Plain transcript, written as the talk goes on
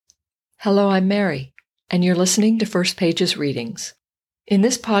Hello, I'm Mary, and you're listening to First Pages Readings. In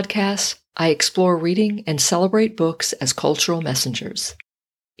this podcast, I explore reading and celebrate books as cultural messengers.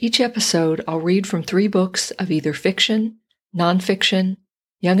 Each episode, I'll read from 3 books of either fiction, nonfiction,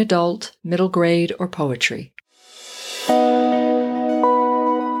 young adult, middle grade, or poetry.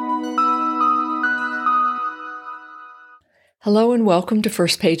 Hello and welcome to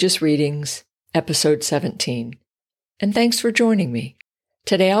First Pages Readings, Episode 17. And thanks for joining me.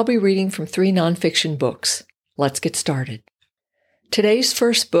 Today I'll be reading from 3 nonfiction books. Let's get started. Today's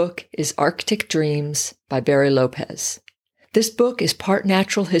first book is Arctic Dreams by Barry Lopez. This book is part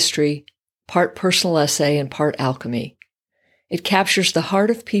natural history, part personal essay, and part alchemy. It captures the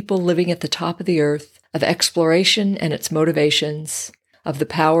heart of people living at the top of the earth, of exploration and its motivations, of the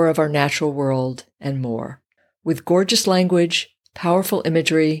power of our natural world, and more. With gorgeous language, powerful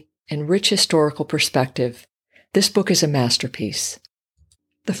imagery, and rich historical perspective, this book is a masterpiece.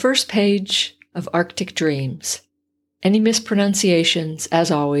 The first page of Arctic Dreams. Any mispronunciations, as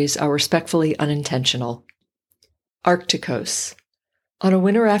always, are respectfully unintentional. Arcticos. On a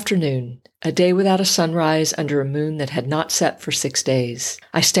winter afternoon, a day without a sunrise under a moon that had not set for 6 days,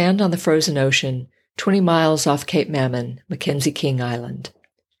 I stand on the frozen ocean, 20 miles off Cape Mammon, Mackenzie King Island.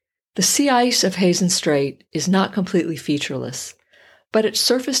 The sea ice of Hazen Strait is not completely featureless, but its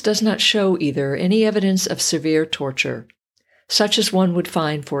surface does not show either any evidence of severe torture, such as one would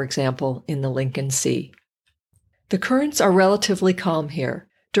find, for example, in the Lincoln Sea. The currents are relatively calm here.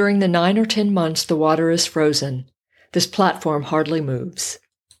 During the 9 or 10 months the water is frozen, this platform hardly moves.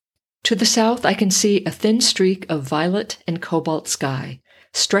 To the south I can see a thin streak of violet and cobalt sky,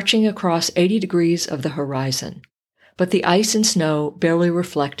 stretching across 80 degrees of the horizon, but the ice and snow barely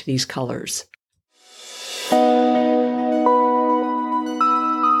reflect these colors.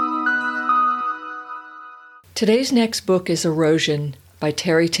 Today's next book is Erosion by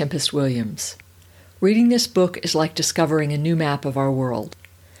Terry Tempest Williams. Reading this book is like discovering a new map of our world.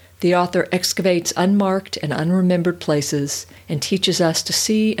 The author excavates unmarked and unremembered places and teaches us to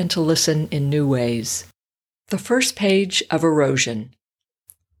see and to listen in new ways. The first page of Erosion.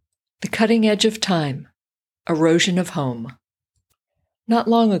 The cutting edge of time. Erosion of home. Not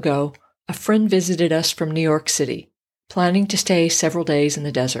long ago, a friend visited us from New York City, planning to stay several days in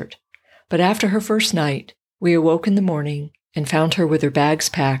the desert. But after her first night, we awoke in the morning and found her with her bags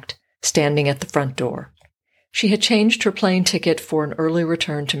packed, standing at the front door. She had changed her plane ticket for an early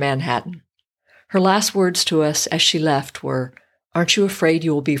return to Manhattan. Her last words to us as she left were, "Aren't you afraid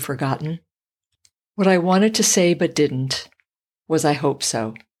you will be forgotten?" What I wanted to say but didn't was I hope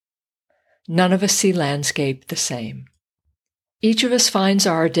so. None of us see landscape the same. Each of us finds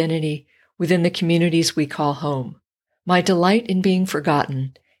our identity within the communities we call home. My delight in being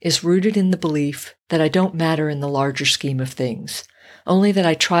forgotten is rooted in the belief that I don't matter in the larger scheme of things, only that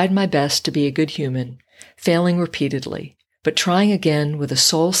I tried my best to be a good human, failing repeatedly, but trying again with a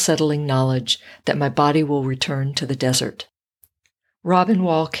soul-settling knowledge that my body will return to the desert. Robin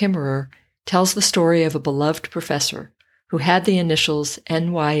Wall Kimmerer tells the story of a beloved professor who had the initials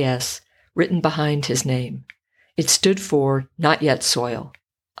NYS written behind his name. It stood for Not Yet Soil.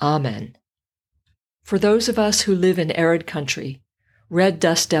 Amen. For those of us who live in arid country, red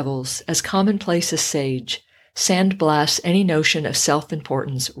dust devils, as commonplace as sage, sandblasts any notion of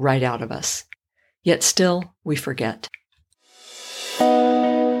self-importance right out of us. Yet still, we forget.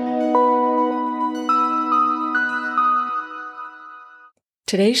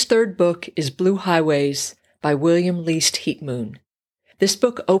 Today's third book is Blue Highways by William Least Heatmoon. This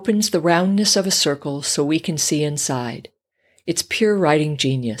book opens the roundness of a circle so we can see inside. It's pure writing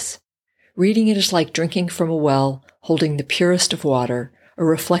genius. Reading it is like drinking from a well, holding the purest of water, or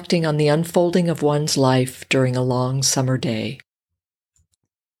reflecting on the unfolding of one's life during a long summer day.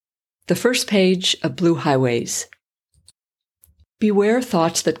 The first page of Blue Highways. Beware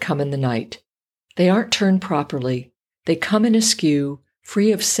thoughts that come in the night. They aren't turned properly. They come in askew,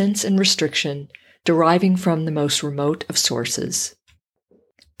 free of sense and restriction, deriving from the most remote of sources.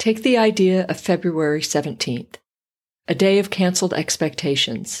 Take the idea of February 17th, a day of canceled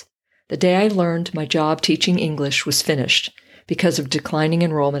expectations. The day I learned my job teaching English was finished because of declining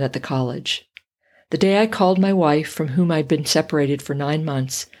enrollment at the college. The day I called my wife, from whom I'd been separated for 9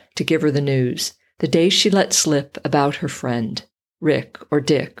 months, to give her the news. The day she let slip about her friend, Rick or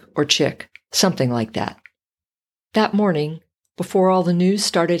Dick or Chick, something like that. That morning, before all the news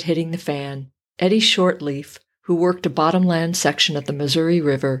started hitting the fan, Eddie Shortleaf, who worked a bottomland section of the Missouri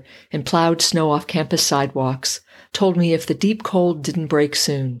River and plowed snow off campus sidewalks, told me if the deep cold didn't break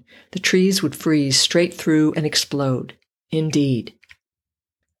soon, the trees would freeze straight through and explode. Indeed.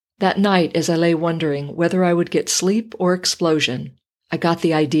 That night, as I lay wondering whether I would get sleep or explosion, I got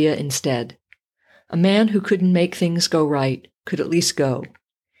the idea instead. A man who couldn't make things go right could at least go.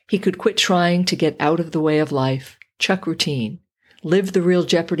 He could quit trying to get out of the way of life, chuck routine, live the real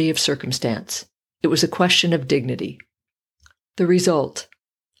jeopardy of circumstance. It was a question of dignity. The result.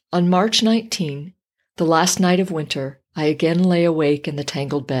 On March 19, the last night of winter, I again lay awake in the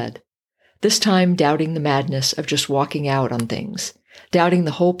tangled bed, this time doubting the madness of just walking out on things, doubting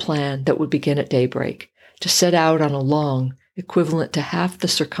the whole plan that would begin at daybreak, to set out on a long, equivalent to half the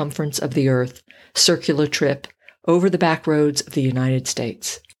circumference of the earth, circular trip over the back roads of the United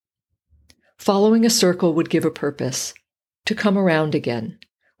States. Following a circle would give a purpose, to come around again,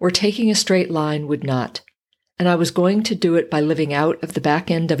 where taking a straight line would not, and I was going to do it by living out of the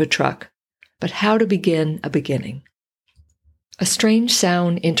back end of a truck. But how to begin a beginning? A strange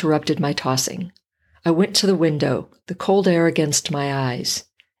sound interrupted my tossing. I went to the window, the cold air against my eyes.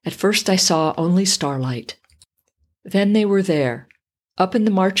 At first I saw only starlight. Then they were there, up in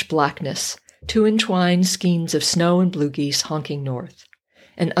the March blackness, two entwined skeins of snow and blue geese honking north,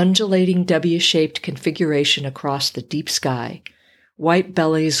 an undulating W-shaped configuration across the deep sky, white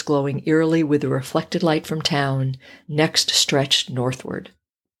bellies glowing eerily with the reflected light from town, next stretched northward.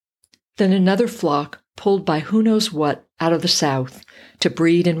 Then another flock pulled by who knows what out of the south to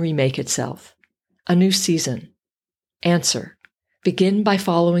breed and remake itself. A new season. Answer. Begin by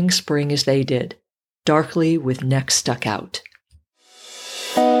following spring as they did, darkly with necks stuck out.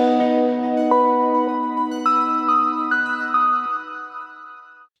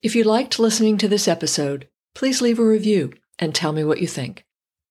 If you liked listening to this episode, please leave a review and tell me what you think.